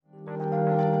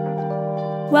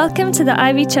Welcome to the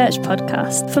Ivy Church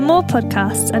podcast. For more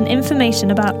podcasts and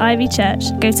information about Ivy Church,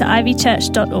 go to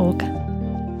ivychurch.org.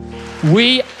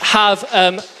 We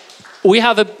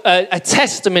have a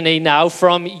testimony now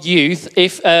from youth.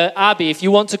 If Abby, if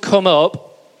you want to come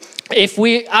up,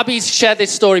 Abby's shared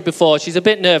this story before. She's a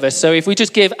bit nervous, so if we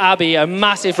just give Abby a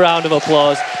massive round of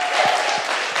applause.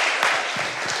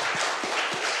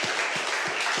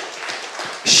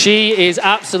 She is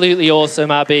absolutely awesome,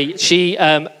 Abby. She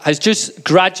has just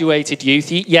graduated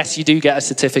youth. Yes, you do get a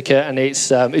certificate, and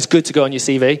it's good to go on your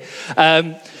CV.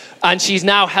 And she's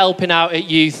now helping out at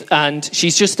youth, and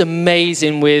she's just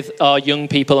amazing with our young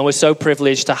people, and we're so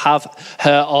privileged to have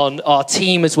her on our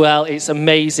team as well. It's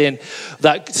amazing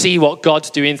that see what God's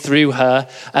doing through her.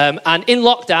 And in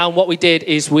lockdown, what we did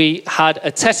is we had a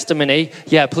testimony.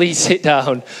 Yeah, please sit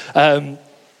down.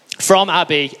 From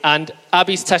Abby, and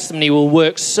Abby's testimony will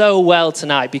work so well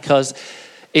tonight because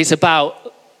it's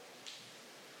about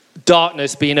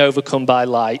darkness being overcome by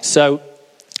light. So,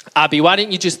 Abby, why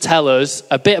don't you just tell us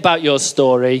a bit about your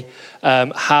story,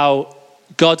 how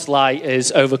God's light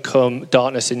has overcome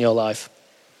darkness in your life?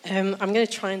 I'm going to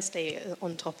try and stay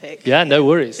on topic. Yeah, no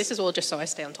worries. This is all just so I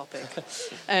stay on topic.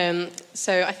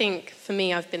 So I think for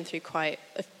me, I've been through quite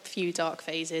a few dark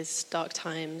phases, dark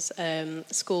times.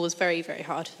 School was very, very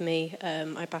hard for me.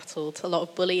 I battled a lot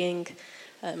of bullying,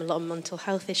 a lot of mental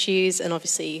health issues, and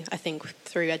obviously I think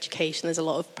through education there's a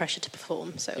lot of pressure to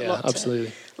perform, so a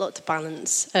lot to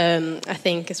balance. I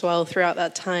think as well throughout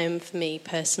that time for me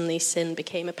personally sin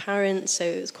became apparent, so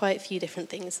it was quite a few different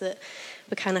things that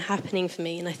were kind of happening for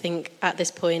me, and I think at this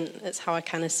point that's how I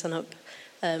kind of sum up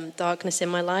darkness in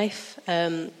my life.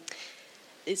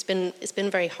 It's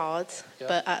been very hard,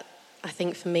 but I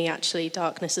think for me actually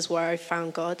darkness is where I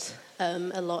found God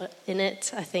a lot in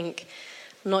it. I think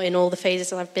not in all the phases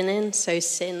that I've been in, so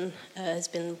sin has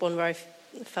been one where I've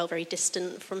felt very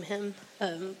distant from him,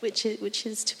 which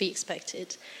is to be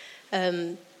expected.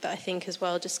 But I think as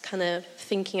well, just kind of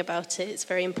thinking about it, it's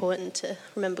very important to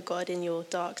remember God in your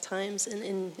dark times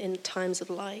and in times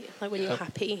of light, like when you're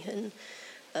happy and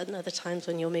other times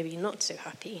when you're maybe not so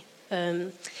happy.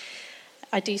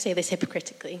 I do say this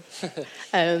hypocritically.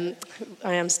 I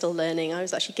am still learning. I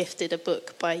was actually gifted a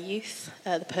book by youth,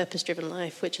 The Purpose-Driven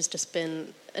Life, which has just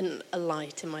been a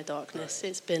light in my darkness.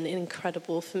 It's been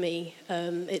incredible for me.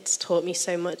 It's taught me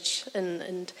so much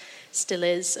and still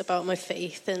is about my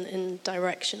faith and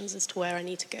directions as to where I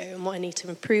need to go and what I need to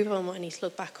improve on, what I need to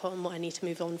look back on, what I need to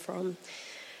move on from.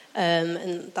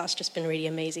 And that's just been really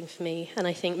amazing for me. And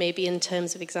I think maybe in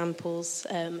terms of examples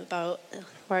about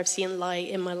where I've seen light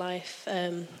in my life,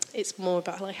 it's more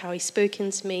about like how he's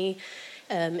spoken to me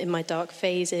in my dark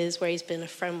phases, where he's been a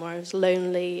friend where I was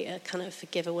lonely, a kind of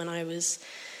forgiver when I was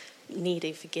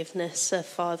needing forgiveness, a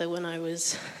father when I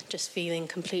was just feeling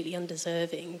completely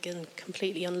undeserving and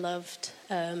completely unloved,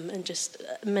 and just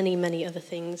many, many other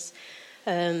things.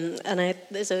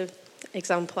 There's a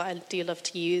example I do love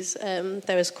to use.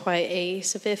 There was quite a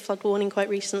severe flood warning quite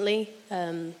recently.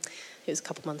 It was a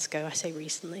couple of months ago, I say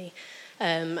recently.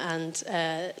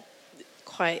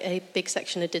 Quite a big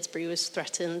section of Didsbury was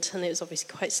threatened, and it was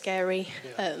obviously quite scary.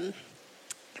 Yeah.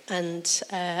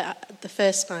 The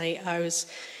first night I was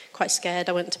quite scared.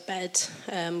 I went to bed.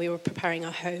 We were preparing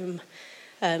our home,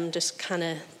 just kind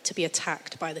of to be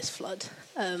attacked by this flood.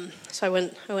 So I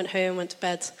went home, went to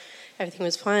bed. Everything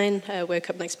was fine. I woke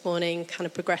up next morning, kind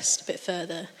of progressed a bit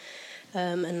further,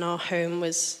 and our home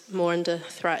was more under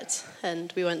threat.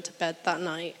 And we went to bed that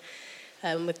night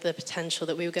with the potential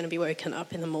that we were going to be woken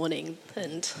up in the morning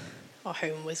and our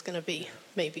home was going to be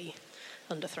maybe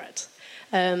under threat.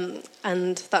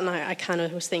 And that night I kind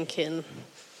of was thinking,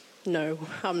 no,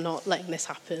 I'm not letting this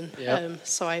happen. Yep.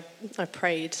 So I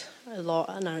prayed a lot,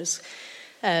 and I was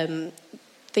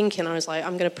thinking, I was like,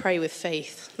 I'm going to pray with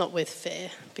faith, not with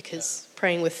fear, because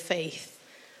praying with faith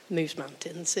moves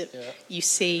mountains. You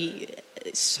see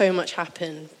so much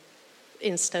happen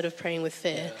instead of praying with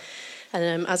fear. Yeah.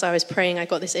 And as I was praying, I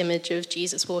got this image of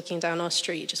Jesus walking down our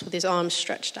street, just with his arms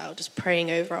stretched out, just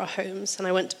praying over our homes. And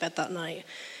I went to bed that night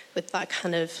with that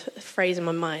kind of phrase in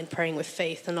my mind, praying with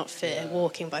faith and not fear,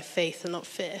 walking by faith and not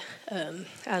fear.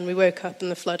 And we woke up and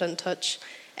the flood hadn't touched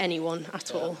anyone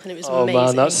at all, and it was amazing. Oh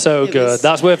man, that's so good.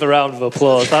 That's worth a round of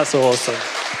applause. That's awesome.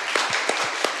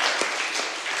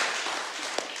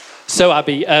 So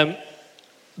Abby,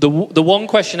 the one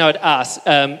question I would ask,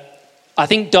 I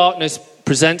think darkness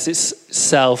presents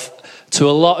itself to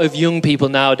a lot of young people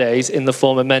nowadays in the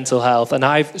form of mental health, and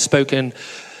I've spoken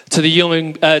to the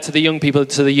young people,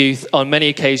 to the youth on many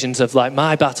occasions of like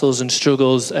my battles and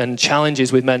struggles and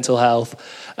challenges with mental health.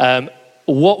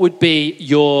 What would be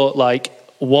your like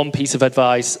one piece of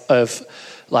advice of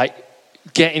like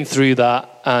getting through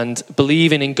that and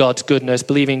believing in God's goodness,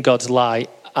 believing in God's light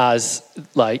as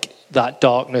like that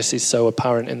darkness is so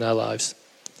apparent in their lives?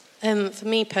 For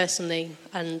me personally,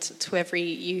 and to every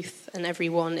youth and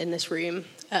everyone in this room,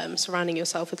 surrounding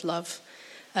yourself with love,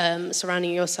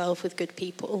 surrounding yourself with good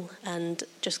people, and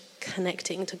just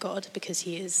connecting to God, because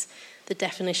he is the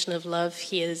definition of love.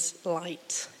 He is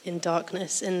light in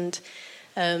darkness. And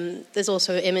there's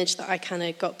also an image that I kind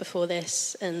of got before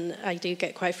this, and I do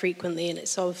get quite frequently, and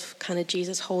it's of kind of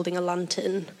Jesus holding a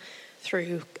lantern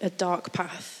through a dark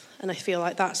path. And I feel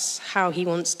like that's how he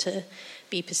wants to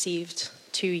be perceived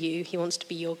to you. He wants to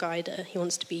be your guider. He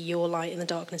wants to be your light in the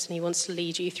darkness, and he wants to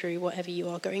lead you through whatever you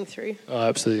are going through. Oh, I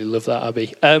absolutely love that,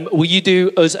 Abby. Will you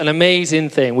do us an amazing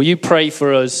thing? Will you pray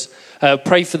for us,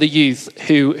 pray for the youth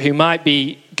who might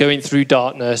be going through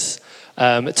darkness,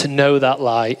 to know that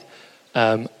light,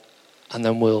 and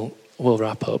then we'll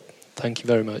wrap up. Thank you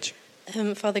very much.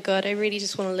 Father God, I really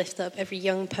just want to lift up every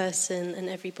young person and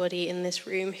everybody in this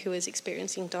room who is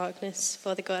experiencing darkness.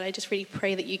 Father God, I just really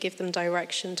pray that you give them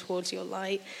direction towards your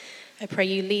light. I pray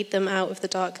you lead them out of the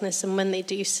darkness, and when they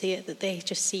do see it, that they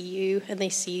just see you and they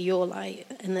see your light,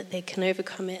 and that they can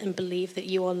overcome it and believe that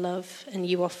you are love and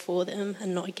you are for them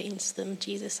and not against them.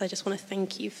 Jesus, I just want to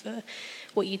thank you for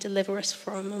what you deliver us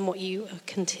from and what you are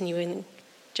continuing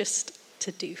just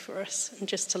to do for us and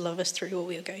just to love us through what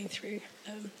we are going through.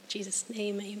 In Jesus'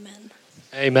 name, amen.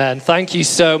 Amen. Thank you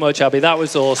so much, Abby. That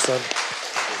was awesome.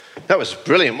 That was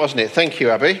brilliant, wasn't it? Thank you,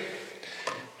 Abby.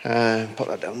 Put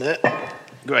that down there.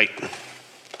 Great.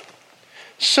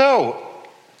 So,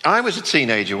 I was a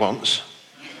teenager once.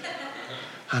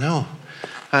 I know.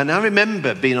 And I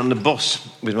remember being on the bus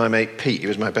with my mate Pete. He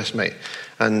was my best mate.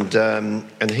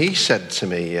 And he said to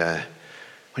me, when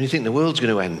do you think the world's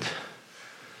going to end?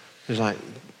 He was like,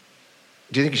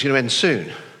 do you think it's going to end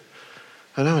soon?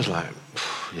 And I was like,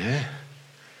 yeah,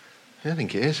 I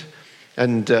think it is.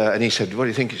 And he said, what do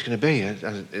you think it's going to be?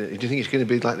 Do you think it's going to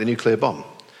be like the nuclear bomb?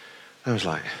 And I was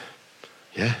like,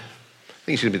 yeah, I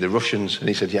think it's going to be the Russians. And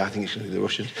he said, yeah, I think it's going to be the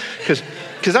Russians.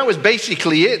 Because that was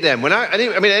basically it then.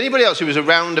 Anybody else who was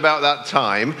around about that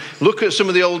time, look at some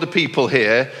of the older people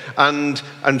here and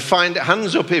find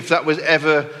hands up if that was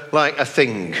ever like a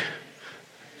thing.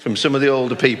 From some of the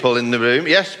older people in the room.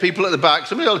 Yes, people at the back.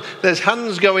 There's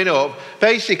hands going up.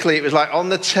 Basically, it was like on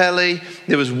the telly.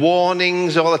 There was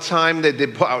warnings all the time. They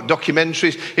put out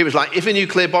documentaries. It was like, if a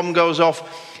nuclear bomb goes off,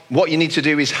 what you need to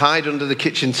do is hide under the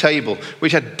kitchen table,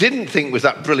 which I didn't think was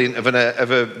that brilliant of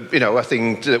a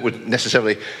thing that would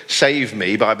necessarily save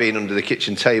me by being under the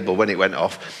kitchen table when it went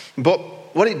off. But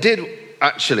what it did,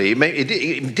 actually,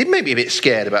 it did make me a bit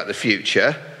scared about the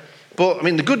future. But, I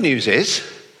mean, the good news is,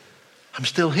 I'm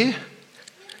still here.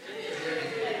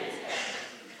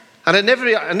 And I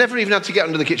never even had to get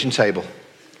under the kitchen table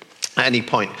at any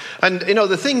point. And,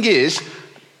 the thing is,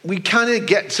 we kind of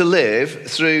get to live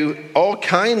through all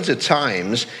kinds of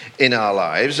times in our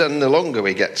lives. And the longer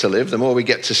we get to live, the more we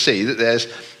get to see that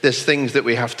there's things that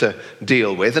we have to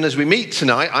deal with. And as we meet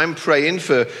tonight, I'm praying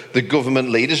for the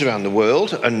government leaders around the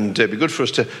world. And it'd be good for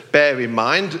us to bear in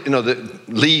mind, that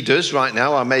leaders right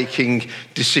now are making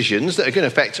decisions that are going to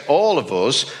affect all of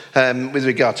us with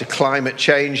regard to climate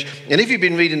change. And if you've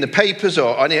been reading the papers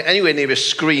or anywhere near a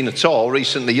screen at all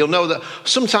recently, you'll know that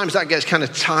sometimes that gets kind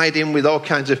of tied in with all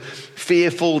kinds of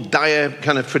fearful, dire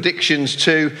kind of predictions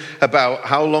too about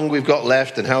how long we've got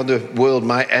left and how the world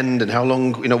might end and how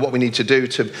long, what we need to do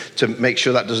to make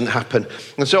sure that doesn't happen.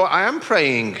 And so I am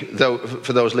praying though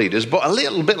for those leaders, but a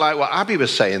little bit like what Abby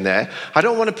was saying there, I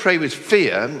don't want to pray with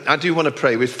fear, I do want to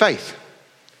pray with faith.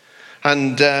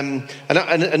 And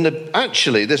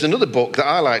actually, there's another book that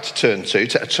I like to turn to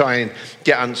try and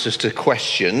get answers to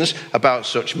questions about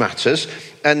such matters.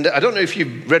 And I don't know if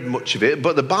you've read much of it,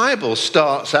 but the Bible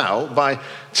starts out by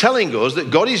telling us that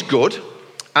God is good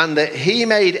and that he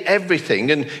made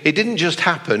everything, and it didn't just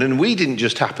happen, and we didn't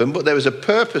just happen, but there was a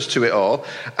purpose to it all.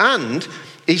 And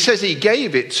he says he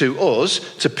gave it to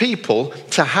us, to people,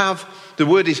 to have. The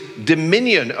word is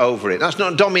dominion over it. That's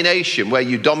not domination where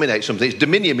you dominate something. It's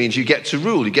dominion means you get to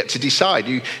rule, you get to decide,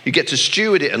 you get to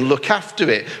steward it and look after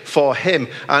it for him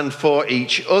and for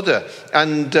each other.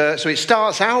 And so it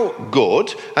starts out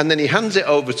good, and then he hands it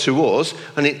over to us,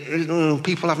 and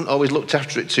people haven't always looked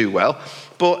after it too well.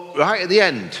 But right at the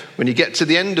end, when you get to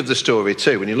the end of the story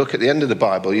too, when you look at the end of the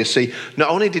Bible, you see not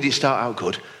only did it start out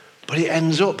good, but it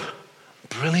ends up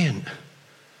brilliant.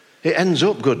 It ends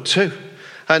up good too.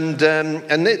 And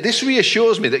this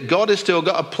reassures me that God has still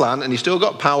got a plan, and he's still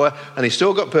got power, and he's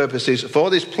still got purposes for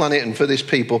this planet and for this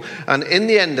people. And in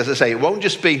the end, as I say, it won't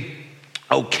just be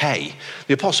okay.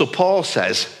 The Apostle Paul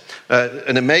says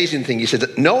an amazing thing. He said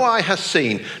that no eye has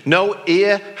seen, no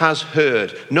ear has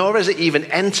heard, nor has it even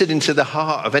entered into the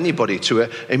heart of anybody to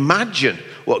imagine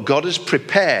what God has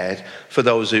prepared for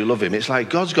those who love him. It's like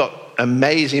God's got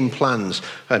amazing plans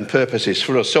and purposes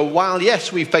for us. So while,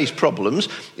 yes, we face problems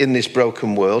in this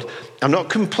broken world, I'm not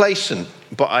complacent,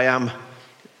 but I am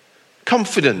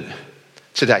confident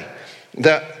today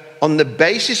that on the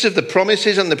basis of the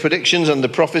promises and the predictions and the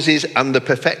prophecies and the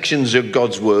perfections of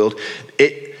God's world,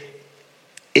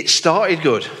 it started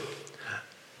good.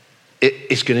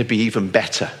 It's going to be even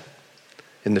better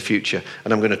in the future.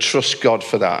 And I'm going to trust God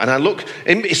for that. And I look,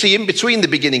 in between the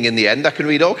beginning and the end, I can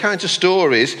read all kinds of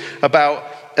stories about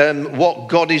what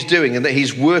God is doing and that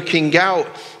he's working out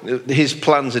his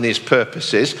plans and his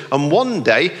purposes. And one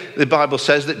day, the Bible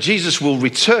says that Jesus will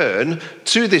return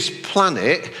to this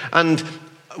planet, and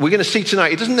we're going to see tonight,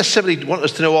 he doesn't necessarily want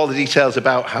us to know all the details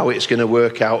about how it's going to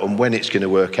work out and when it's going to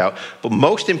work out. But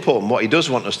most important, what he does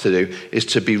want us to do is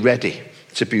to be ready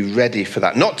for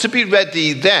that. Not to be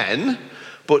ready then,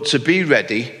 but to be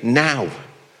ready now.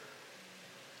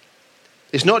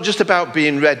 It's not just about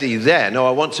being ready then. Oh,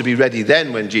 I want to be ready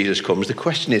then when Jesus comes. The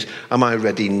question is, am I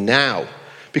ready now?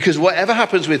 Because whatever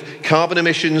happens with carbon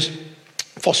emissions,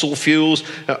 fossil fuels,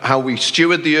 how we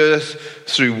steward the earth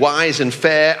through wise and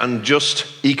fair and just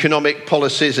economic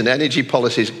policies and energy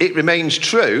policies, it remains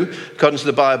true, according to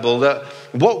the Bible, that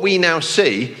what we now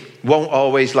see won't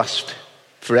always last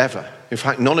forever. In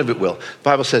fact, none of it will. The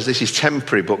Bible says this is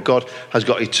temporary, but God has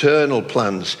got eternal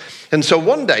plans. And so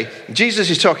one day, Jesus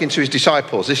is talking to his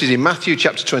disciples. This is in Matthew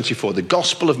chapter 24, the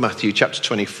Gospel of Matthew chapter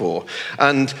 24.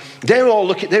 And they're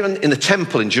in the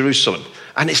temple in Jerusalem.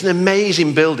 And it's an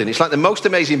amazing building. It's like the most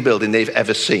amazing building they've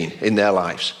ever seen in their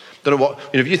lives. Don't know what,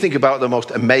 if you think about the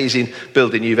most amazing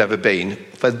building you've ever been,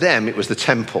 for them it was the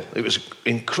temple. It was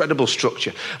incredible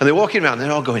structure. And they're walking around,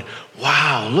 they're all going,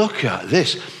 wow, look at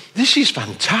this. This is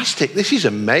fantastic. This is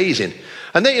amazing.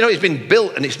 And then, it's been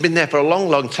built and it's been there for a long,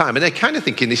 long time. And they're kind of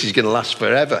thinking this is going to last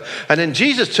forever. And then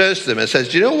Jesus turns to them and says,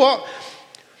 do you know what?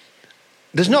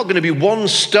 There's not going to be one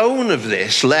stone of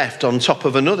this left on top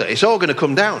of another. It's all going to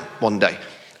come down one day.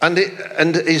 And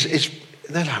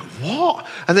they're like, what?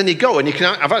 And then you go, and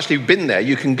I've actually been there.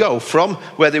 You can go from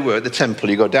where they were at the temple.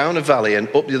 You go down a valley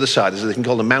and up the other side. There's a thing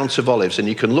called the Mount of Olives. And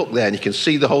you can look there and you can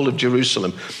see the whole of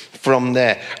Jerusalem from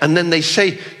there. And then they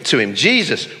say to him,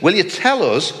 Jesus, will you tell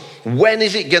us when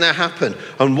is it going to happen?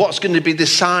 And what's going to be the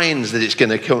signs that it's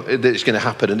going to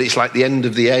happen? And it's like the end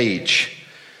of the age.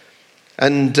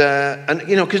 And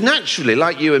because naturally,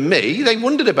 like you and me, they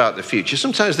wondered about the future.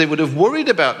 Sometimes they would have worried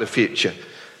about the future.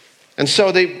 And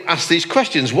so they asked these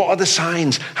questions. What are the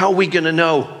signs? How are we going to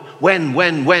know? When?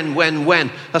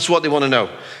 That's what they want to know.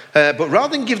 But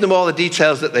rather than give them all the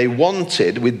details that they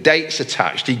wanted with dates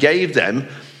attached, he gave them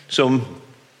some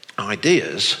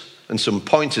ideas and some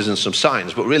pointers and some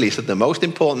signs. But really, he said the most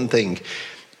important thing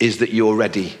is that you're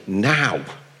ready now,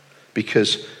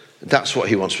 because that's what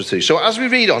he wants us to do. So as we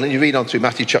read on, and you read on through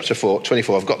Matthew chapter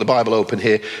 24, I've got the Bible open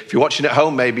here. If you're watching at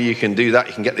home, maybe you can do that.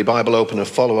 You can get the Bible open and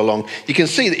follow along. You can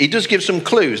see that he does give some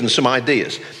clues and some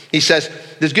ideas. He says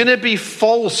there's going to be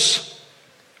false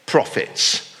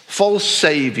prophets, false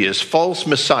saviors, false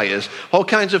messiahs, all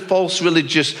kinds of false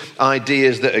religious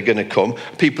ideas that are going to come.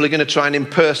 People are going to try and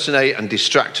impersonate and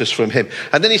distract us from him.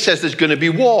 And then he says there's going to be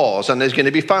wars, and there's going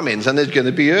to be famines, and there's going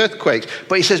to be earthquakes.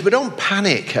 But he says, but don't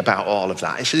panic about all of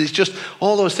that. He says it's just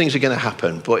all those things are going to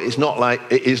happen, but it's not like,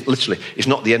 it is literally, it's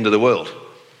not the end of the world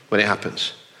when it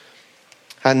happens.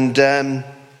 And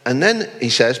then he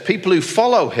says, people who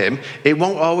follow him, it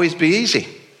won't always be easy.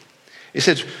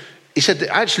 He said that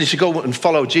actually to go and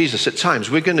follow Jesus at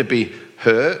times, we're going to be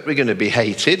hurt, we're going to be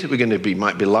hated,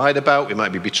 might be lied about, we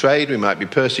might be betrayed, we might be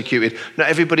persecuted. Not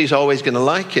everybody's always going to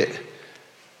like it.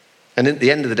 And at the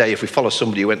end of the day, if we follow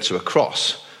somebody who went to a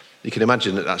cross, you can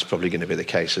imagine that that's probably going to be the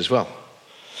case as well.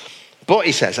 But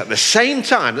he says, at the same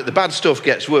time that the bad stuff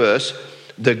gets worse,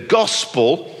 the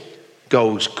gospel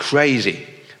goes crazy.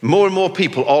 More and more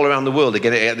people all around the world are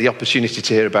going to get the opportunity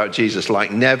to hear about Jesus like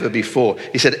never before.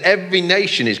 He said every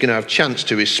nation is going to have a chance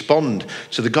to respond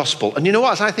to the gospel. And you know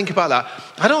what, as I think about that,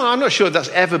 I'm not sure that's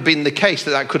ever been the case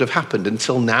that could have happened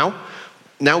until now.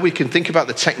 Now we can think about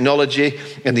the technology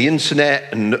and the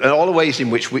internet and all the ways in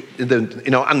which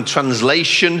and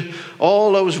translation,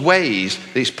 all those ways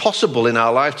that it's possible in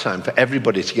our lifetime for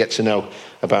everybody to get to know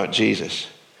about Jesus.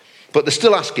 But they're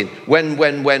still asking, when?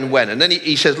 And then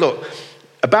he says, look,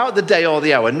 about the day or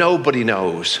the hour, nobody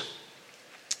knows.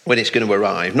 when it's going to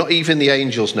arrive. Not even the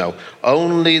angels know.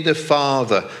 Only the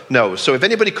Father knows. So if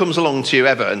anybody comes along to you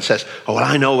ever and says, oh, well,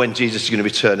 I know when Jesus is going to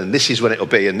return, and this is when it'll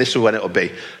be, and this is when it'll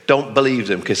be, don't believe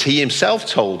them, because he himself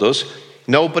told us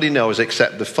nobody knows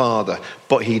except the Father.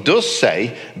 But he does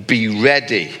say, be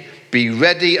ready. Be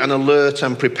ready and alert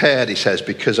and prepared, he says,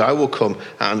 because I will come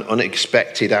at an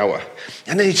unexpected hour.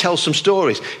 And then he tells some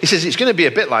stories. He says it's going to be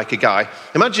a bit like a guy.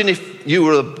 Imagine if you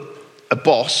were a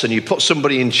boss and you put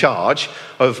somebody in charge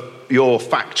of your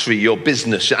factory, your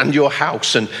business and your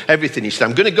house and everything. You said,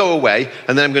 I'm going to go away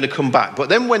and then I'm going to come back. But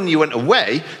then when you went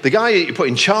away, the guy you put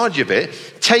in charge of it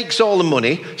takes all the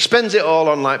money, spends it all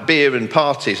on like beer and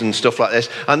parties and stuff like this.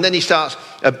 And then he starts,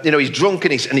 he's drunk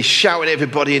and he's shouting at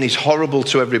everybody and he's horrible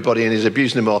to everybody and he's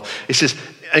abusing them all. He says,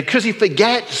 because he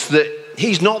forgets that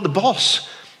he's not the boss.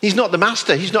 He's not the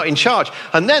master. He's not in charge.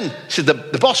 And then he said,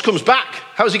 the boss comes back.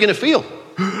 How's he going to feel?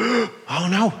 Oh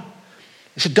no.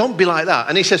 He said, don't be like that.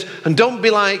 And he says, and don't be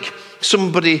like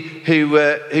somebody who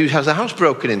has a house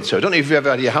broken into. I don't know if you've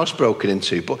ever had your house broken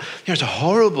into, but it's a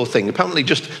horrible thing. Apparently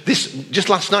just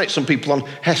last night, some people on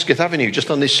Hesketh Avenue,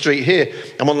 just on this street here,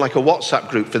 I'm on like a WhatsApp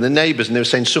group for the neighbours, and they were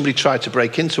saying somebody tried to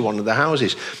break into one of the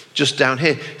houses just down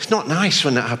here. It's not nice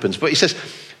when that happens. But he says,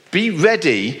 be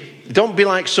ready. Don't be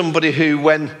like somebody who,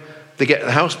 when they get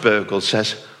the house burgled,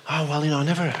 says, oh, well, I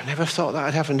never thought that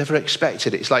I'd happen, never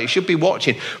expected it. It's like you should be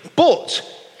watching. But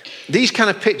these kind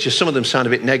of pictures, some of them sound a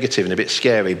bit negative and a bit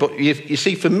scary. But you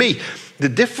see, for me, the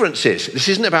difference is, this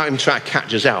isn't about him trying to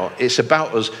catch us out. It's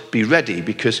about us be ready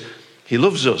because he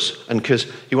loves us and because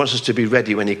he wants us to be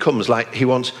ready when he comes. Like he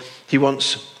wants,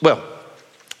 well,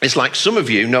 it's like some of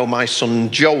you know my son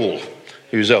Joel,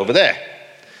 who's over there.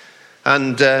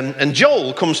 And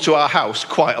Joel comes to our house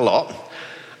quite a lot.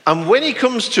 And when he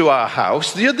comes to our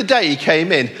house, the other day he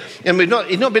came in, and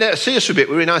he'd not been able to see us for a bit.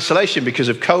 We were in isolation because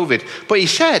of COVID. But he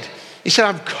said,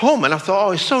 I've come. And I thought,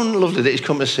 oh, it's so lovely that he's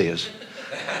come to see us.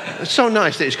 It's so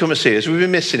nice that he's come to see us. We've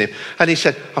been missing him. And he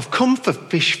said, I've come for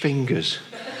fish fingers.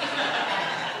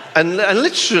 and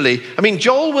literally,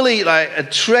 Joel will eat like a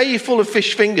tray full of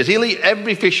fish fingers. He'll eat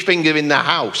every fish finger in the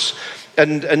house.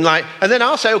 And then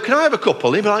I'll say, oh, can I have a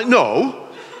couple? He'll be like, no.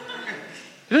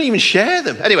 You don't even share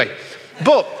them. Anyway.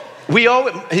 But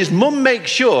his mum makes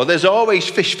sure there's always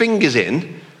fish fingers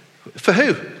in. For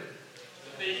who?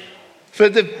 For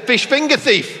the fish finger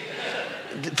thief.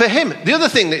 For him. The other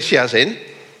thing that she has in,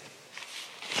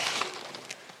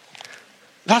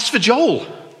 that's for Joel.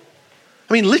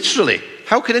 Literally,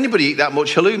 how can anybody eat that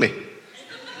much halloumi?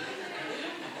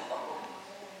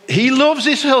 He loves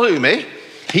his halloumi.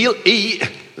 He'll eat.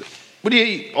 Would you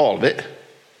eat all of it?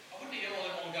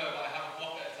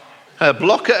 A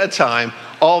block at a time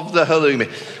of the halloumi.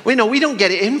 We don't get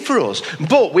it in for us,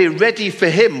 but we're ready for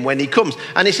him when he comes.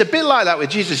 And it's a bit like that with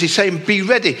Jesus. He's saying, be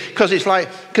ready, because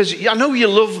I know you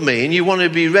love me and you want to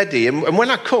be ready. And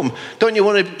when I come, don't you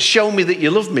want to show me that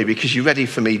you love me because you're ready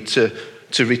for me to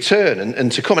return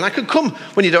and to come? And I could come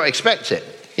when you don't expect it,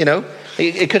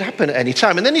 It could happen at any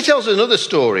time. And then he tells another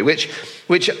story, which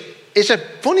is a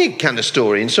funny kind of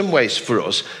story in some ways for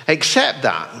us, except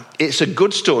that it's a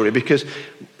good story because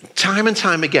time and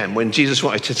time again, when Jesus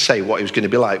wanted to say what he was going to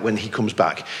be like when he comes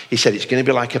back, he said it's going to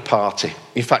be like a party.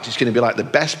 In fact, it's going to be like the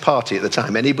best party at the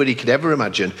time anybody could ever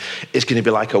imagine. It's going to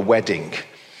be like a wedding.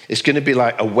 It's going to be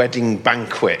like a wedding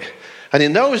banquet. And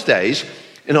in those days,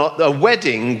 a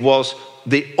wedding was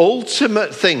the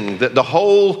ultimate thing that the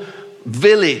whole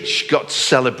village got to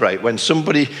celebrate when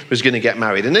somebody was going to get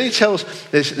married. And then he tells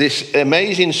this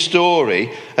amazing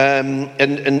story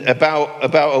and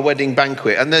about a wedding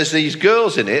banquet. And there's these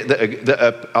girls in it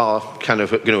that are kind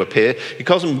of going to appear. He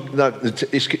calls them,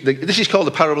 this is called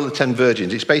the parable of the 10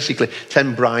 virgins. It's basically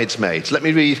 10 bridesmaids. Let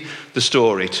me read the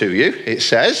story to you. It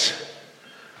says,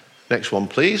 next one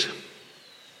please.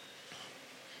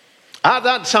 At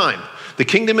that time, the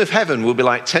kingdom of heaven will be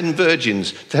like 10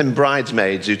 virgins, 10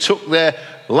 bridesmaids who took their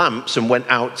lamps and went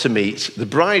out to meet the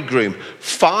bridegroom.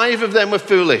 5 of them were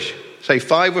foolish. Say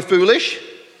 5 were foolish.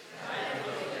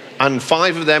 And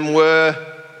 5 of them were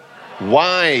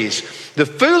wise. The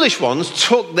foolish ones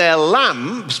took their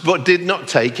lamps but did not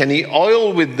take any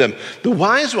oil with them. The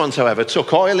wise ones, however,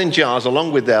 took oil in jars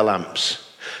along with their lamps.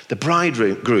 The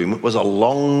bridegroom was a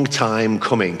long time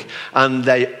coming, and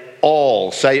they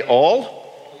all, say all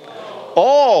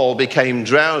became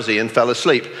drowsy and fell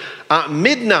asleep. At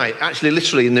midnight, actually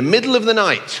literally in the middle of the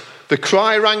night, the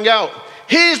cry rang out,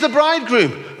 here's the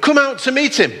bridegroom, come out to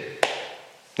meet him.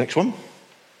 Next one.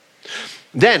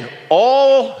 Then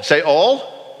all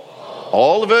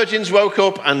the virgins woke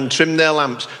up and trimmed their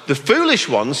lamps. The foolish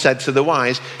ones said to the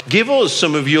wise, give us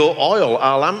some of your oil,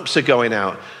 our lamps are going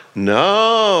out.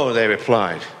 No, they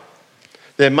replied.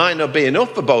 There might not be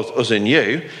enough for both us and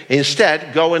you.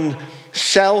 Instead, go and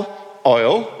sell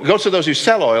oil. Go to those who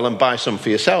sell oil and buy some for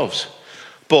yourselves.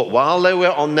 But while they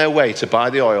were on their way to buy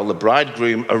the oil, the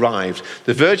bridegroom arrived.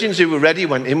 The virgins who were ready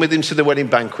went in with him to the wedding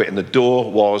banquet, and the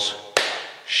door was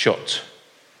shut.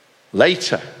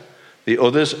 Later, the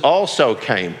others also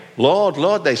came. Lord,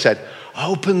 Lord, they said,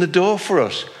 open the door for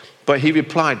us. But he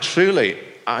replied, truly,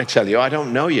 I tell you, I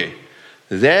don't know you.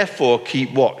 Therefore,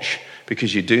 keep watch,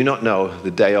 because you do not know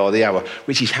the day or the hour,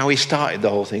 which is how he started the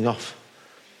whole thing off.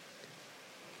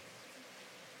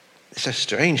 It's a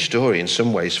strange story in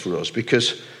some ways for us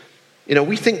because,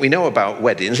 we think we know about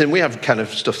weddings and we have kind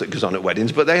of stuff that goes on at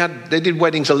weddings, but they did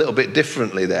weddings a little bit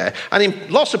differently there. And in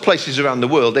lots of places around the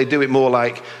world, they do it more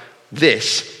like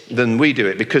this than we do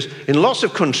it, because in lots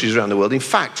of countries around the world, in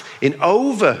fact, in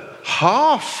over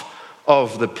half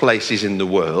of the places in the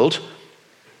world,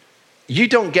 you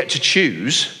don't get to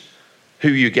choose who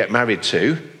you get married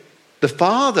to. The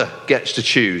father gets to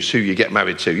choose who you get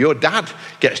married to. Your dad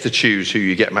gets to choose who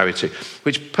you get married to,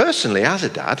 which personally, as a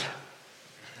dad,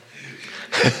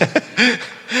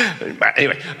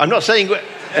 anyway, I'm not saying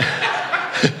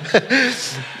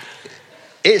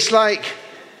it's like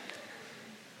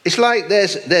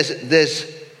there's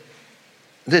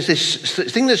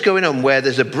this thing that's going on where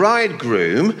there's a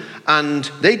bridegroom and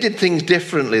they did things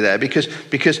differently there because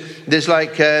there's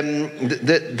like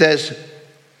there's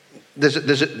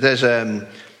a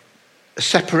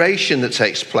separation that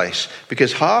takes place,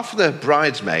 because half of the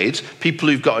bridesmaids, people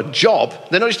who've got a job,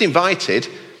 they're not just invited,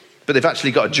 but they've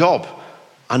actually got a job,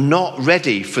 are not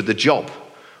ready for the job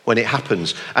when it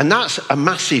happens. And that's a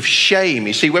massive shame.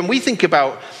 You see, when we think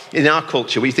about, in our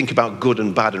culture, we think about good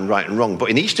and bad and right and wrong.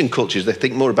 But in Eastern cultures, they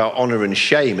think more about honour and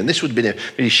shame. And this would have been a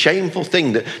really shameful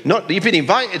thing that you've been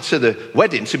invited to the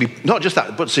wedding to be, not just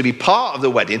that, but to be part of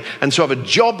the wedding and to have a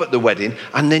job at the wedding,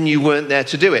 and then you weren't there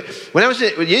to do it.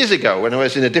 Years ago, when I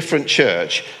was in a different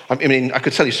church, I mean, I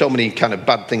could tell you so many kind of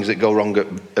bad things that go wrong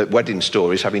at wedding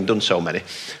stories, having done so many.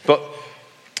 But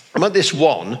I'm at this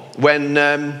one when...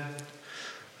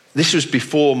 this was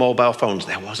before mobile phones.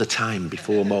 There was a time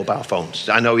before mobile phones.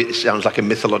 I know it sounds like a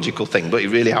mythological thing, but it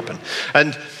really happened.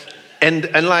 And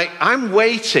like, I'm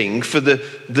waiting for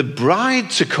the bride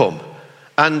to come.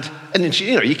 And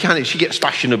she, she gets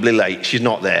fashionably late. She's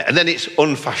not there. And then it's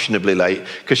unfashionably late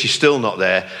because she's still not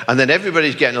there. And then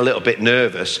everybody's getting a little bit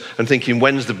nervous and thinking,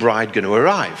 when's the bride going to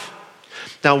arrive?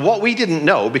 Now, what we didn't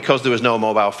know, because there was no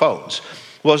mobile phones,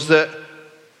 was that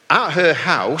at her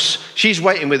house, she's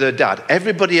waiting with her dad.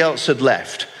 Everybody else had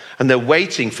left, and they're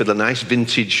waiting for the nice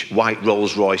vintage white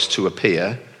Rolls Royce to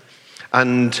appear.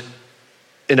 And,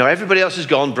 everybody else is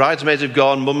gone. Bridesmaids have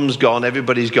gone. Mum's gone.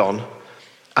 Everybody's gone.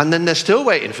 And then they're still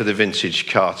waiting for the vintage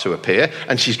car to appear.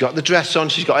 And she's got the dress on.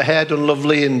 She's got her hair done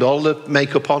lovely and all the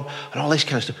makeup on and all this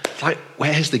kind of stuff. It's like,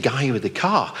 where's the guy with the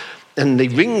car? And they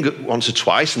ring once or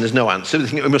twice, and there's no answer. They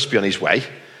think he must be on his way.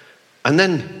 And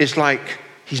then it's like,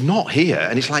 he's not here.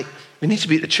 And it's like, we need to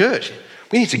be at the church.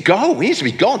 We need to go. We need to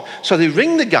be gone. So they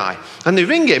ring the guy, and they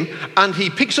ring him, and he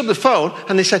picks up the phone,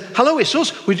 and they said, hello, it's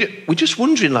us. We're just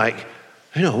wondering,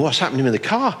 what's happening with the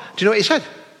car? Do you know what he said?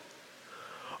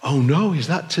 Oh, no, is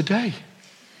that today?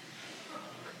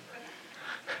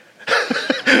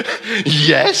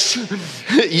 Yes,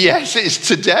 it's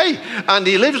today. And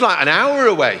he lives like an hour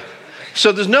away.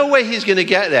 So there's no way he's going to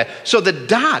get there. So the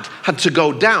dad had to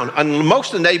go down, and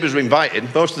most of the neighbours were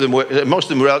invited. Most of them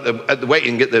were out at the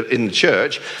waiting in the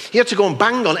church. He had to go and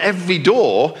bang on every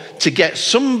door to get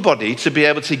somebody to be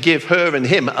able to give her and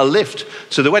him a lift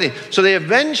to the wedding. So they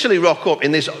eventually rock up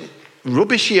in this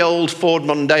rubbishy old Ford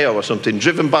Mondeo or something,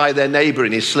 driven by their neighbour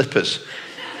in his slippers.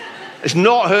 It's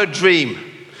not her dream,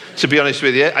 to be honest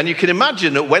with you. And you can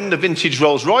imagine that when the vintage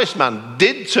Rolls Royce man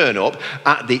did turn up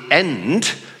at the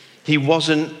end, he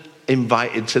wasn't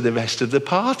invited to the rest of the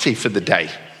party for the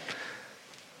day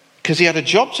because he had a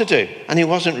job to do and he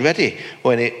wasn't ready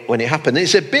when it happened.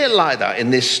 It's a bit like that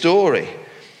in this story.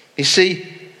 You see,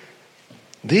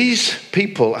 these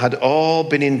people had all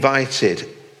been invited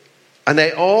and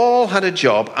they all had a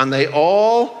job and they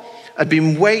all had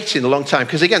been waiting a long time,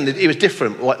 because again, it was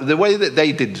different. The way that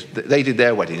they did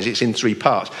their weddings, it's in three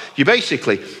parts. You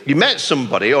met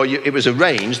somebody, or it was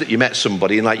arranged that you met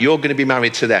somebody, and you're going to be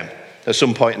married to them at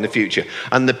some point in the future.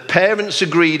 And the parents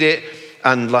agreed it,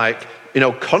 and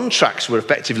contracts were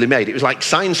effectively made. It was like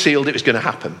signed, sealed, it was going to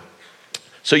happen.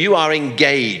 So you are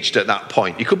engaged at that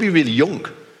point. You could be really young.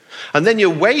 And then you're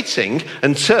waiting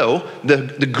until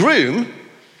the groom,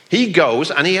 he goes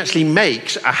and he actually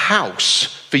makes a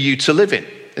house for you to live in.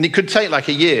 And it could take like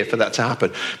a year for that to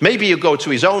happen. Maybe he'll go to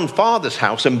his own father's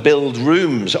house and build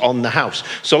rooms on the house.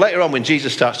 So later on, when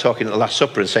Jesus starts talking at the Last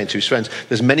Supper and saying to his friends,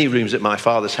 there's many rooms at my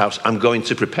father's house, I'm going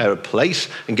to prepare a place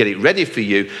and get it ready for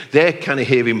you. They're kind of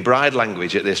hearing bride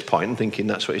language at this point and thinking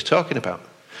that's what he's talking about.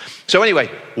 So anyway,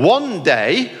 one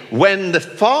day when the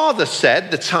father said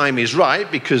the time is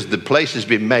right because the place has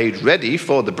been made ready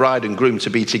for the bride and groom to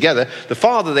be together, the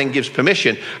father then gives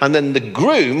permission, and then the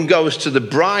groom goes to the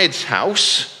bride's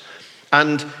house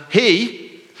and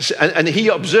he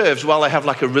observes while they have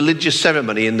like a religious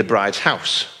ceremony in the bride's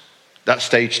house. That's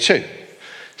stage 2.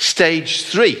 Stage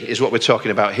 3 is what we're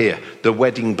talking about here, the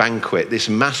wedding banquet, this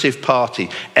massive party.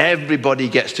 Everybody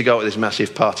gets to go to this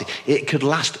massive party. It could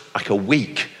last like a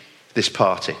week, this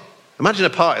party. Imagine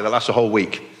a party that lasts a whole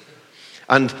week.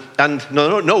 And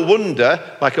no wonder,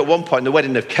 like at one point in the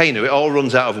wedding of Cana, it all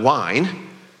runs out of wine.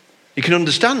 You can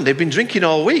understand, they've been drinking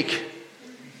all week.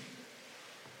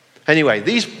 Anyway,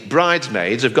 these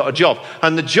bridesmaids have got a job.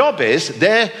 And the job is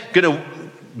they're going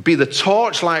to be the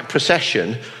torchlight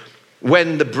procession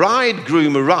when the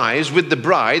bridegroom arrives with the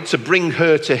bride to bring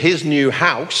her to his new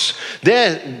house.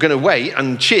 They're going to wait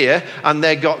and cheer, and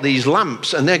they've got these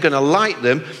lamps, and they're going to light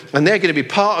them, and they're going to be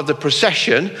part of the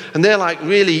procession. And they're like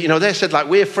really, they said like,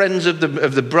 we're friends of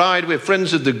the bride, we're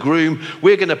friends of the groom,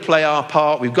 we're going to play our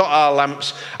part, we've got our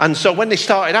lamps. And so when they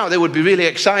started out, they would be really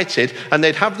excited, and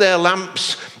they'd have their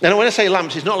lamps. And when I say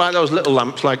lamps, it's not like those little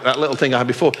lamps, like that little thing I had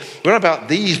before. We're about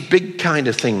these big kind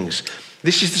of things.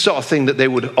 This is the sort of thing that they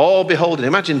would all be holding.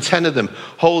 Imagine 10 of them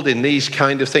holding these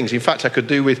kind of things. In fact, I could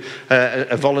do with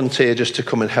a volunteer just to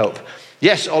come and help.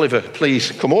 Yes, Oliver,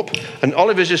 please come up. And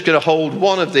Oliver's just going to hold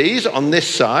one of these on this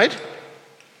side.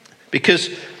 Because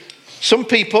some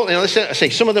people,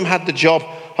 some of them had the job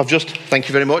of just, thank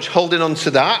you very much, holding on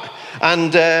to that.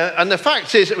 And the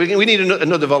fact is, we need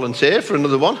another volunteer for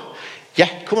another one.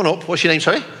 Yeah, come on up. What's your name,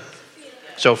 sorry?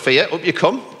 Sophia, up you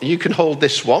come. You can hold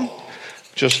this one.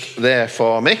 Just there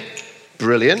for me.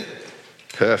 Brilliant.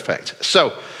 Perfect.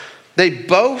 So they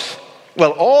both,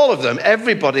 all of them,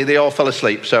 everybody, they all fell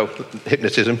asleep. So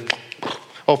hypnotism,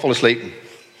 all fall asleep.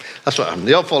 That's what happened.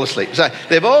 They all fall asleep. So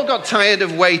they've all got tired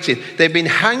of waiting. They've been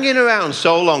hanging around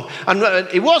so long. And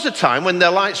it was a time when their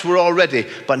lights were all ready.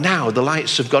 But now the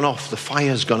lights have gone off. The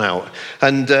fire's gone out.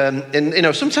 And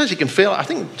sometimes it can feel, I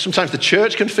think sometimes the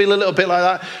church can feel a little bit like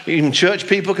that. Even church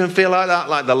people can feel like that.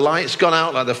 Like the light's gone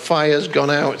out, like the fire's gone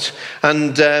out.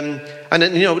 And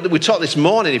we talked this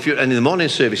morning, in the morning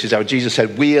services, how Jesus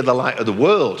said, we are the light of the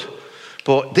world.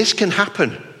 But this can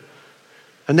happen.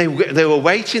 And they were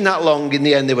waiting that long. In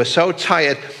the end, they were so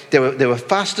tired. They were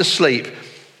fast asleep.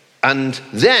 And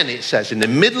then it says, in the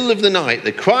middle of the night,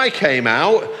 the cry came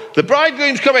out, the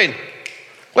bridegroom's coming.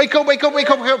 Wake up, wake up, wake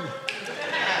up, wake up.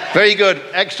 Very good.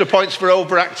 Extra points for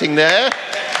overacting there.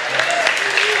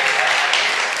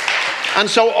 And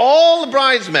so all the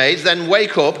bridesmaids then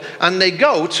wake up and they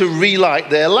go to relight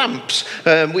their lamps,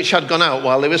 which had gone out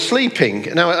while they were sleeping.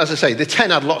 Now, as I say, the 10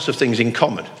 had lots of things in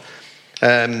common.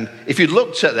 If you'd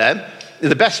looked at them,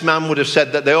 the best man would have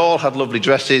said that they all had lovely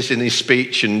dresses in his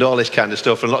speech and all this kind of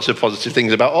stuff and lots of positive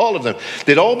things about all of them.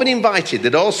 They'd all been invited.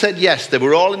 They'd all said yes. They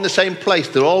were all in the same place.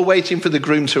 They're all waiting for the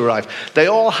groom to arrive. They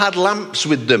all had lamps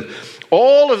with them.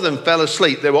 All of them fell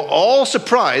asleep. They were all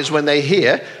surprised when they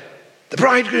hear the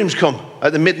bridegroom's come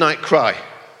at the midnight cry.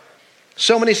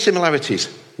 So many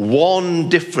similarities. One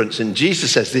difference, and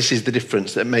Jesus says this is the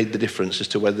difference that made the difference as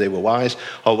to whether they were wise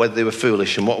or whether they were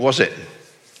foolish. And what was it?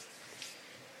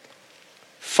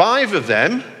 5 of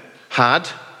them had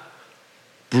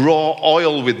brought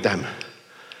oil with them.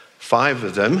 5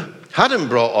 of them hadn't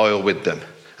brought oil with them,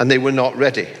 and they were not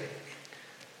ready.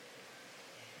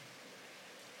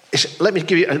 Let me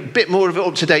give you a bit more of an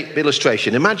up-to-date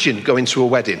illustration. Imagine going to a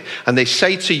wedding and they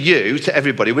say to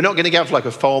everybody, we're not going to get like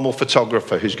a formal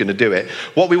photographer who's going to do it.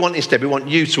 What we want instead, we want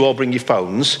you to all bring your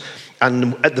phones.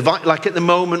 And at the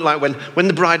moment, like when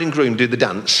the bride and groom do the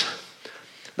dance,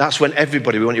 that's when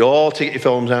we want you all to get your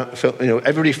phones out.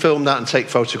 Everybody film that and take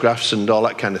photographs and all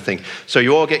that kind of thing. So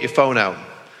you all get your phone out.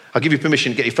 I'll give you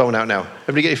permission to get your phone out now.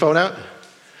 Everybody get your phone out?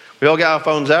 We all get our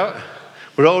phones out.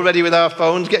 We're all ready with our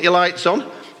phones. Get your lights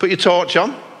on. Put your torch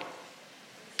on.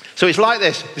 So it's like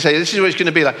this. You say, this is what it's going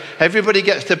to be like. Everybody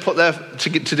gets to put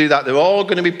to do that. They're all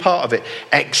going to be part of it.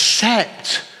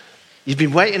 Except you've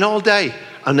been waiting all day.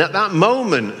 And at that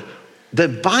moment, the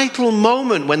vital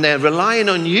moment when they're relying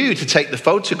on you to take the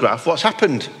photograph, what's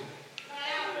happened?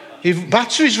 Your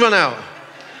batteries run out.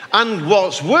 And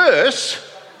what's worse,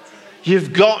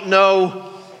 you've got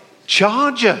no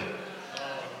charger.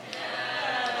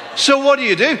 So what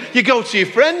do? You go to your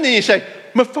friend and you say,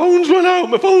 my phone's run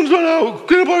out,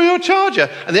 can I borrow your charger?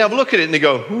 And they have a look at it and they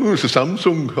go, oh, it's a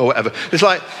Samsung or whatever. It's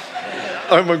like,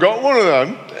 I haven't got one of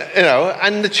them,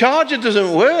 and the charger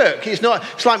doesn't work. It's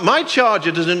like my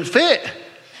charger doesn't fit.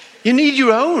 You need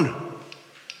your own.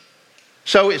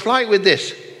 So it's like with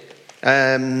this.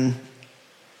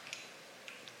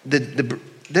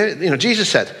 Jesus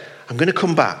said, I'm going to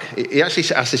come back. He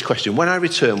actually asked this question, when I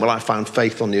return, will I find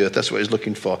faith on the earth? That's what he's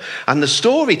looking for. And the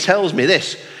story tells me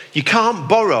this, you can't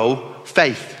borrow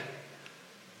faith.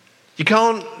 You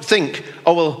can't think,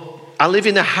 oh, well, I live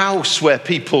in a house where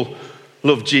people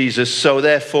love Jesus, so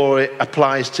therefore it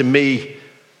applies to me.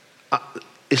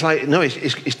 It's like, no,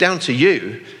 it's down to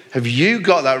you. Have you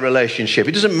got that relationship?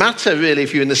 It doesn't matter really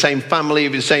if you're in the same family,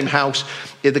 if you're in the same house.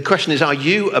 The question is, are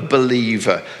you a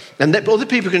believer? And other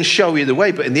people can show you the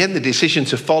way, but in the end, the decision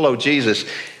to follow Jesus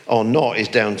or not is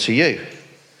down to you.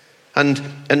 And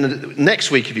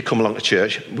next week, if you come along to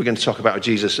church, we're going to talk about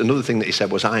Jesus. Another thing that he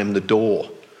said was, I am the door.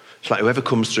 It's like whoever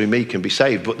comes through me can be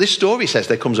saved. But this story says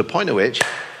there comes a point at which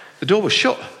the door was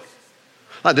shut.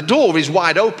 Like the door is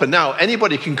wide open now.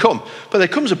 Anybody can come. But there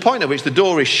comes a point at which the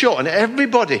door is shut. And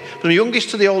everybody, from the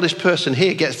youngest to the oldest person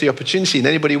here, gets the opportunity, and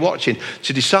anybody watching,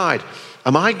 to decide,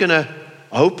 am I going to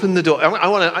open the door? Am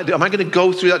I going to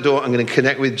go through that door? I'm going to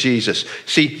connect with Jesus.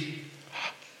 See,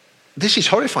 this is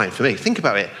horrifying for me. Think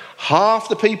about it. Half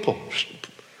the people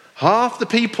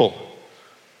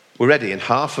were ready and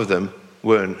half of them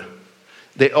weren't.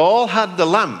 They all had the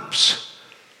lamps.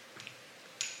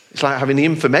 It's like having the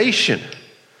information.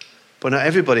 But not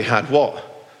everybody had what?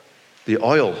 The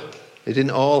oil. They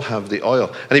didn't all have the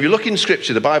oil. And if you look in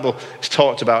Scripture, the Bible is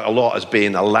talked about a lot as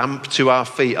being a lamp to our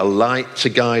feet, a light to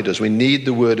guide us. We need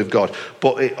the Word of God.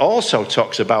 But it also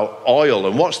talks about oil.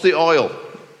 And what's the oil?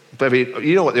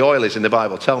 You know what the oil is in the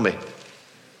Bible. Tell me.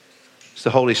 It's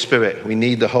the Holy Spirit. We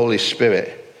need the Holy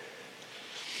Spirit.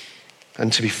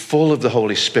 And to be full of the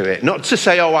Holy Spirit. Not to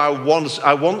say, oh, I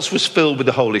once was filled with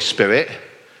the Holy Spirit.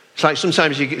 It's like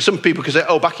sometimes you get some people can say,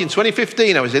 oh, back in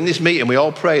 2015, I was in this meeting, we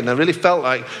all prayed, and I really felt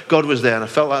like God was there, and I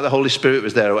felt like the Holy Spirit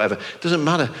was there, or whatever. It doesn't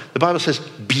matter. The Bible says,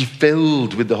 be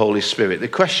filled with the Holy Spirit. The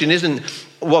question isn't,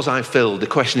 was I filled? The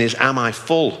question is, am I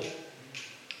full?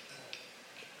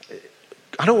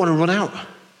 I don't want to run out.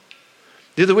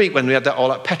 The other week when we had all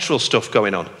that petrol stuff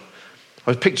going on,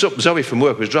 I picked up Zoe from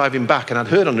work, I was driving back, and I'd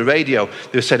heard on the radio,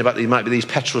 they were saying about there might be these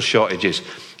petrol shortages.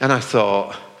 And I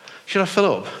thought, should I fill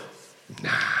up?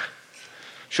 Nah.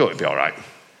 Sure, it'd be all right.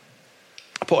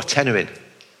 I put a tenner in,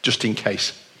 just in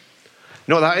case.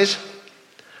 You know what that is?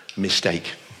 A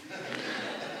mistake.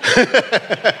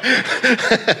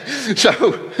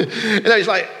 So, it's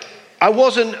like, I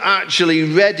wasn't actually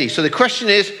ready. So the question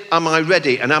is, am I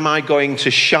ready? And am I going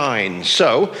to shine?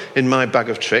 So, in my bag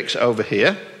of tricks over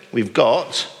here, we've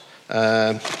got...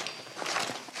 where's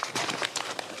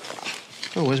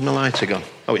my lighter gone?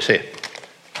 Oh, it's here.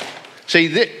 See,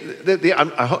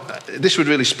 this would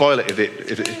really spoil it if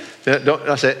it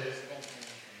that's it.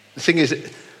 The thing is,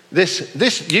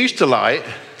 this used to light,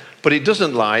 but it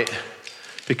doesn't light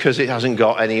because it hasn't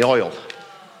got any oil.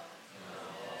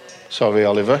 Sorry,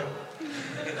 Oliver.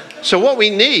 So what we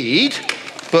need,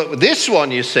 but this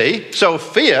one, you see,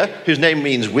 Sophia, whose name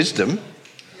means wisdom,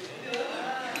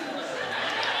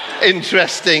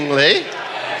 interestingly,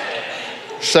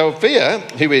 Sophia,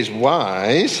 who is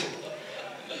wise,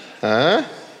 and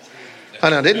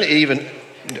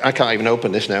I can't even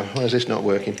open this now. Why is this not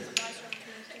working?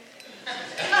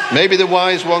 Maybe the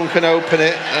wise one can open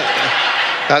it.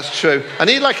 That's true. I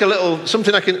need like a little,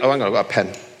 something I can, hang on, I've got a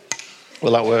pen.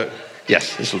 Will that work?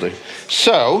 Yes, this will do.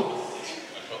 So,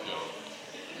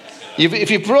 if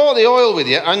you brought the oil with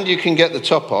you and you can get the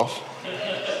top off.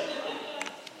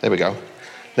 There we go.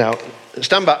 Now,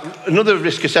 stand back. Another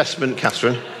risk assessment,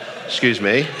 Catherine. Excuse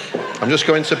me. I'm just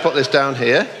going to put this down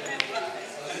here.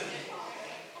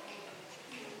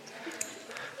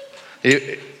 Do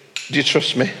you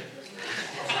trust me?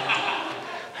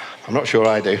 I'm not sure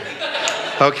I do.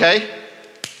 Okay.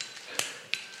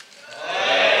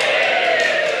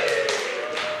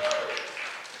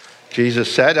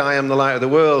 Jesus said, I am the light of the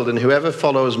world, and whoever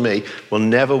follows me will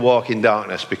never walk in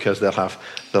darkness because they'll have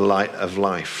the light of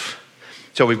life.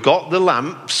 So we've got the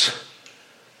lamps.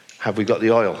 Have we got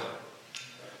the oil?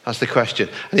 That's the question.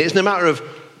 And it's no matter of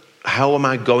how am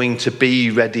I going to be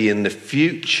ready in the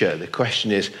future? The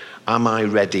question is, am I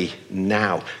ready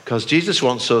now? Because Jesus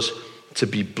wants us to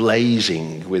be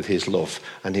blazing with his love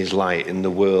and his light in the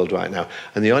world right now.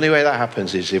 And the only way that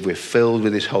happens is if we're filled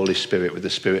with his Holy Spirit, with the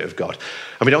Spirit of God.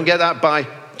 And we don't get that by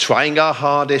trying our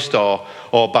hardest or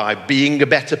by being a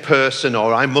better person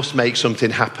or I must make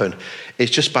something happen.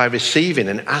 It's just by receiving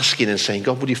and asking and saying,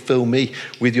 God, would you fill me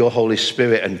with your Holy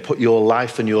Spirit and put your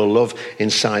life and your love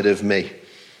inside of me?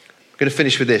 I'm going to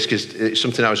finish with this because it's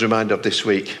something I was reminded of this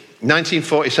week.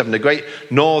 1947, a great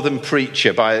northern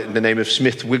preacher by the name of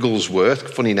Smith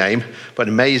Wigglesworth, funny name, but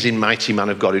an amazing, mighty man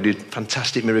of God who did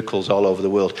fantastic miracles all over the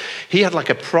world. He had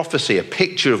like a prophecy, a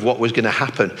picture of what was going to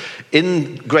happen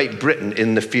in Great Britain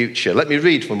in the future. Let me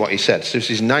read from what he said. So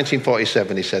this is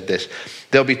 1947, he said this.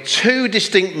 There'll be two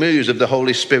distinct moves of the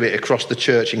Holy Spirit across the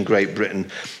church in Great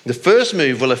Britain. The first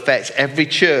move will affect every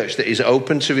church that is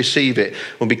open to receive it,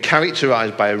 will be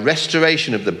characterized by a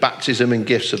restoration of the baptism and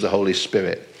gifts of the Holy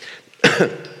Spirit.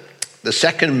 The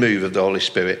second move of the Holy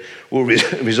Spirit will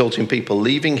result in people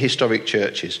leaving historic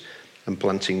churches and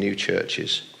planting new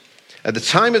churches. At the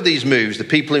time of these moves, the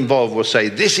people involved will say,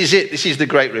 this is it, this is the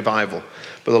great revival.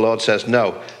 But the Lord says,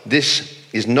 no, this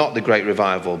is not the great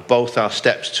revival. Both are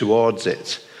steps towards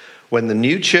it. When the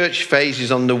new church phase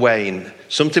is on the wane,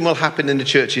 something will happen in the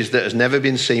churches that has never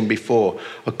been seen before.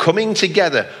 A coming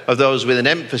together of those with an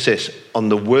emphasis on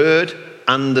the Word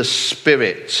and the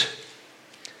Spirit.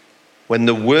 When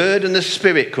the Word and the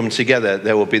Spirit come together,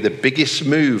 there will be the biggest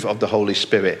move of the Holy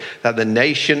Spirit that the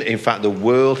nation, in fact the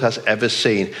world, has ever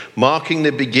seen, marking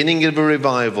the beginning of a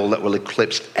revival that will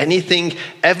eclipse anything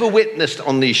ever witnessed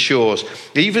on these shores,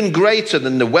 even greater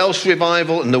than the Welsh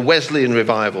revival and the Wesleyan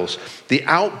revivals. The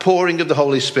outpouring of the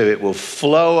Holy Spirit will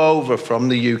flow over from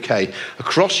the UK,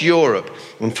 across Europe,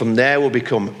 and from there will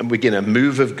begin a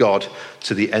move of God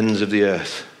to the ends of the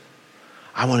earth.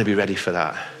 I want to be ready for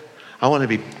that. I want to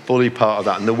be fully part of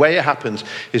that. And the way it happens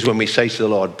is when we say to the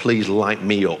Lord, please light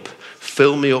me up.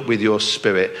 Fill me up with your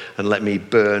Spirit and let me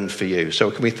burn for you.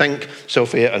 So can we thank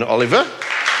Sophia and Oliver?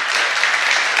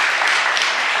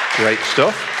 Great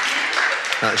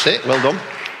stuff. That's it. Well done.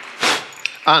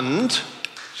 And,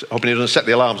 hoping it doesn't set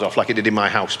the alarms off like it did in my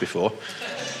house before.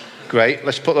 Great.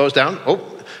 Let's put those down.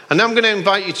 Oh, and now I'm going to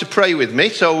invite you to pray with me.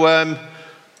 So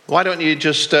why don't you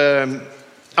just...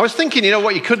 I was thinking,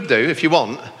 what you could do if you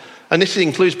want... And this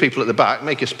includes people at the back,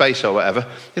 make a space or whatever.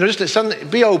 Just stand,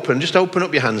 be open, just open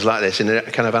up your hands like this in a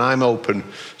kind of an I'm open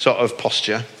sort of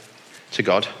posture to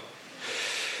God.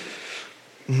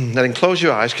 Then close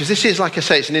your eyes, because this is, like I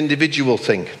say, it's an individual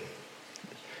thing.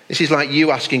 This is like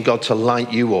you asking God to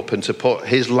light you up and to put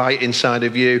his light inside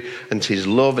of you and his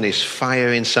love and his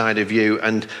fire inside of you.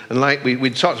 And like we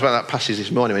talked about that passage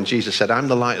this morning when Jesus said, I'm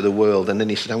the light of the world. And then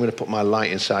he said, I'm going to put my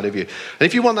light inside of you. And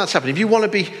if you want that to happen, if you want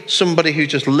to be somebody who's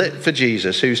just lit for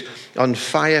Jesus, who's on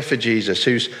fire for Jesus,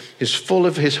 who's full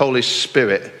of his Holy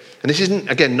Spirit. And this isn't,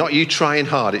 again, not you trying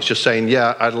hard. It's just saying,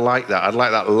 yeah, I'd like that. I'd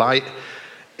like that light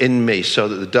in me so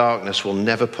that the darkness will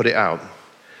never put it out.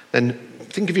 Then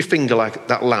think of your finger like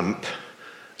that lamp,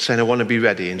 saying, I want to be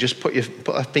ready. And just put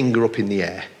a finger up in the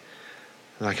air,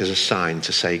 like as a sign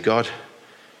to say, God,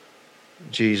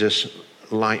 Jesus,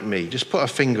 light me. Just put a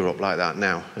finger up like that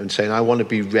now and saying, I want to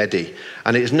be ready.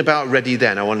 And it isn't about ready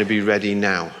then, I want to be ready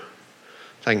now.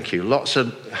 Thank you. Lots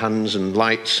of hands and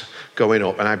lights going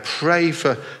up. And I pray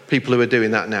for people who are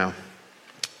doing that now.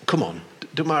 Come on.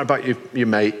 Don't matter about your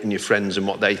mate and your friends and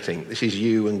what they think. This is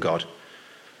you and God.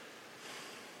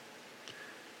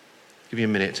 Give you a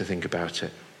minute to think about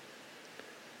it.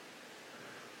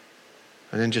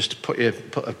 And then just put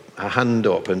a hand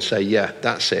up and say, yeah,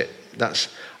 that's it.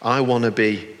 I want to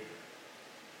be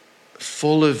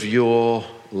full of your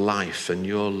life and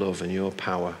your love and your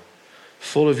power,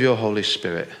 full of your Holy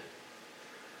Spirit.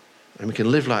 And we can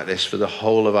live like this for the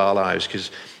whole of our lives, because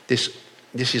this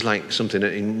is like something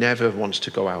that he never wants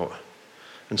to go out.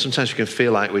 And sometimes we can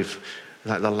feel like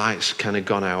the light's kind of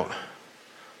gone out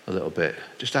a little bit.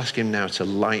 Just ask him now to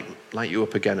light you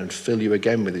up again and fill you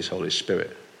again with his Holy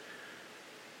Spirit.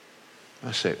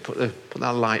 That's it. Put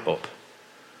that light up.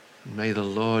 And may the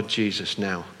Lord Jesus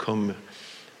now come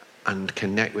and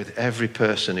connect with every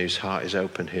person whose heart is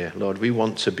open here. Lord, we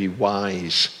want to be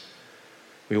wise.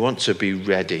 We want to be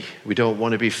ready. We don't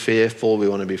want to be fearful. We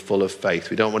want to be full of faith.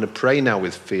 We don't want to pray now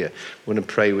with fear. We want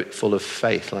to pray full of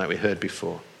faith like we heard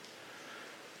before.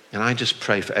 And I just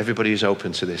pray for everybody who's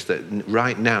open to this, that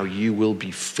right now you will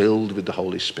be filled with the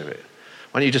Holy Spirit.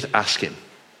 Why don't you just ask him?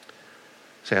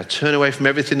 Say, I turn away from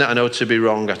everything that I know to be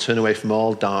wrong. I turn away from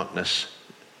all darkness,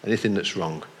 anything that's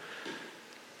wrong.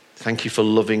 Thank you for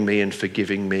loving me and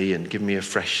forgiving me and giving me a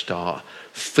fresh start.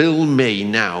 Fill me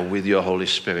now with your Holy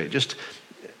Spirit. Just,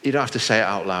 you don't have to say it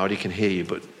out loud. He can hear you,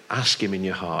 but ask him in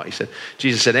your heart.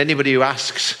 Jesus said, anybody who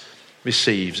asks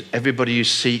receives. Everybody who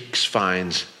seeks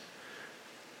finds.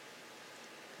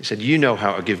 He said, you know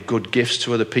how to give good gifts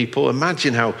to other people.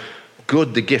 Imagine how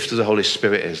good the gift of the Holy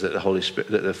Spirit is that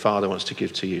the Father wants to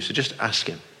give to you. So just ask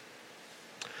him.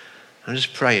 I'm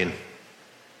just praying,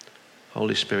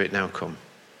 Holy Spirit, now come.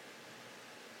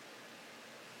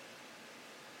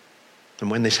 And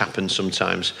when this happens,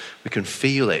 sometimes we can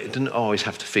feel it. It doesn't always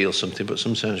have to feel something, but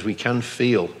sometimes we can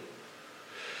feel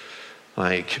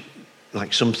like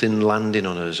something landing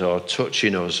on us or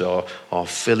touching us or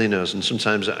filling us. And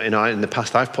sometimes, in the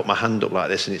past, I've put my hand up like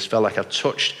this and it's felt like I've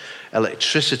touched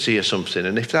electricity or something.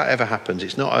 And if that ever happens,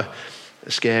 it's not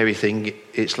a scary thing.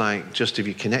 It's like just if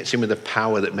you're connecting with the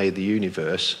power that made the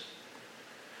universe,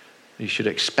 you should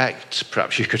expect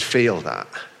perhaps you could feel that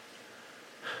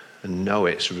and know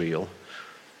it's real.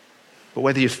 But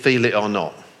whether you feel it or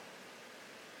not,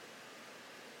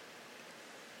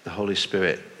 the Holy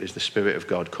Spirit is the Spirit of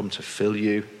God come to fill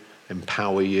you,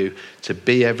 empower you, to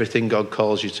be everything God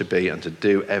calls you to be and to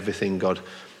do everything God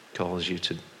calls you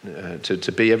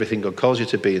to be everything God calls you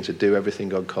to be and to do everything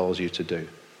God calls you to do.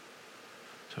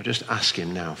 So just ask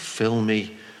him now, fill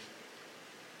me,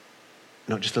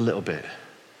 not just a little bit.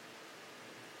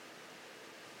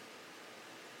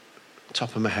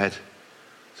 Top of my head,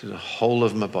 to the whole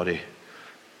of my body,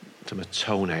 to my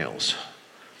toenails.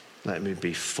 Let me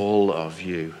be full of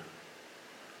you.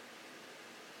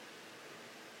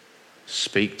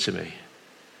 Speak to me.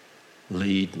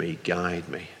 Lead me, guide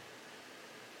me.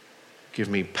 Give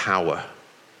me power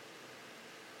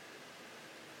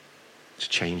to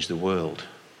change the world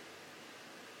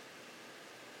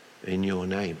in your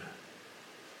name.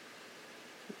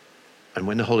 And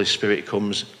when the Holy Spirit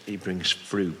comes, he brings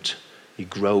fruit. He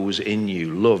grows in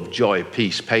you love, joy,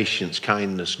 peace, patience,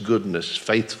 kindness, goodness,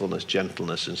 faithfulness,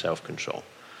 gentleness, and self-control.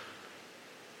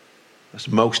 That's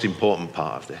the most important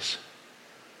part of this.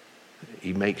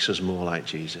 He makes us more like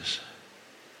Jesus.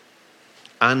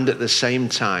 And at the same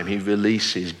time, he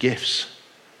releases gifts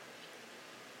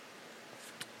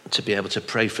to be able to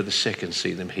pray for the sick and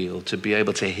see them healed, to be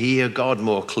able to hear God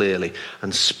more clearly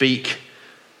and speak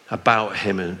about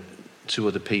him and to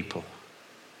other people.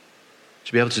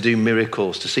 To be able to do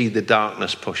miracles, to see the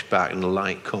darkness pushed back and the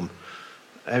light come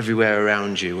everywhere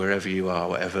around you, wherever you are,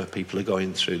 whatever people are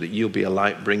going through, that you'll be a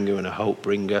light bringer and a hope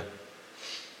bringer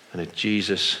and a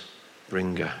Jesus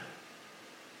bringer.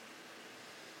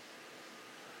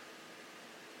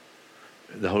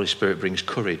 The Holy Spirit brings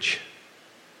courage,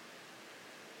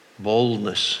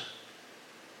 boldness,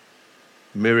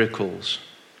 miracles.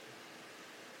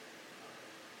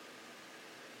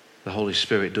 The Holy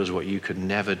Spirit does what you could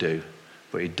never do,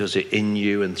 but he does it in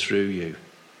you and through you.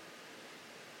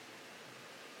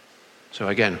 So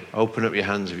again, open up your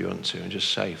hands if you want to and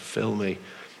just say, fill me,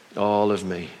 all of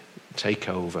me, take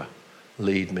over,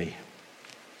 lead me.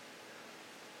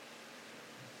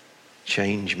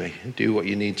 Change me, do what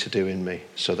you need to do in me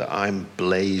so that I'm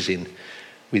blazing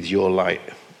with your light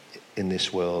in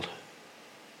this world.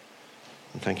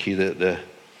 And thank you that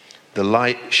the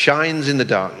light shines in the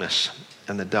darkness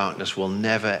and the darkness will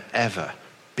never, ever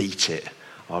beat it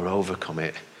or overcome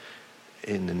it.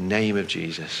 In the name of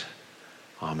Jesus,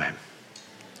 amen.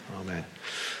 Amen.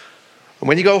 And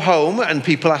when you go home and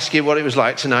people ask you what it was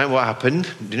like tonight, what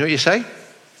happened, do you know what you say?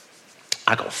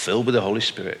 I got filled with the Holy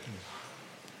Spirit.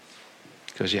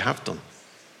 Because you have done.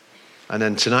 And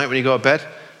then tonight when you go to bed,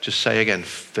 just say again,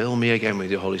 fill me again with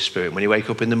your Holy Spirit. When you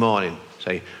wake up in the morning,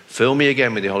 say, fill me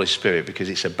again with the Holy Spirit, because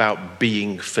it's about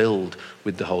being filled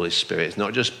with the Holy Spirit. It's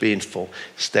not just being full,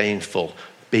 staying full.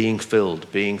 Being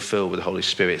filled with the Holy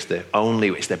Spirit.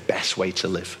 It's the best way to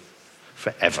live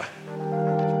forever.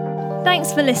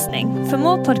 Thanks for listening. For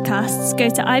more podcasts, go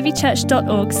to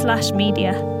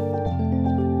ivychurch.org/media.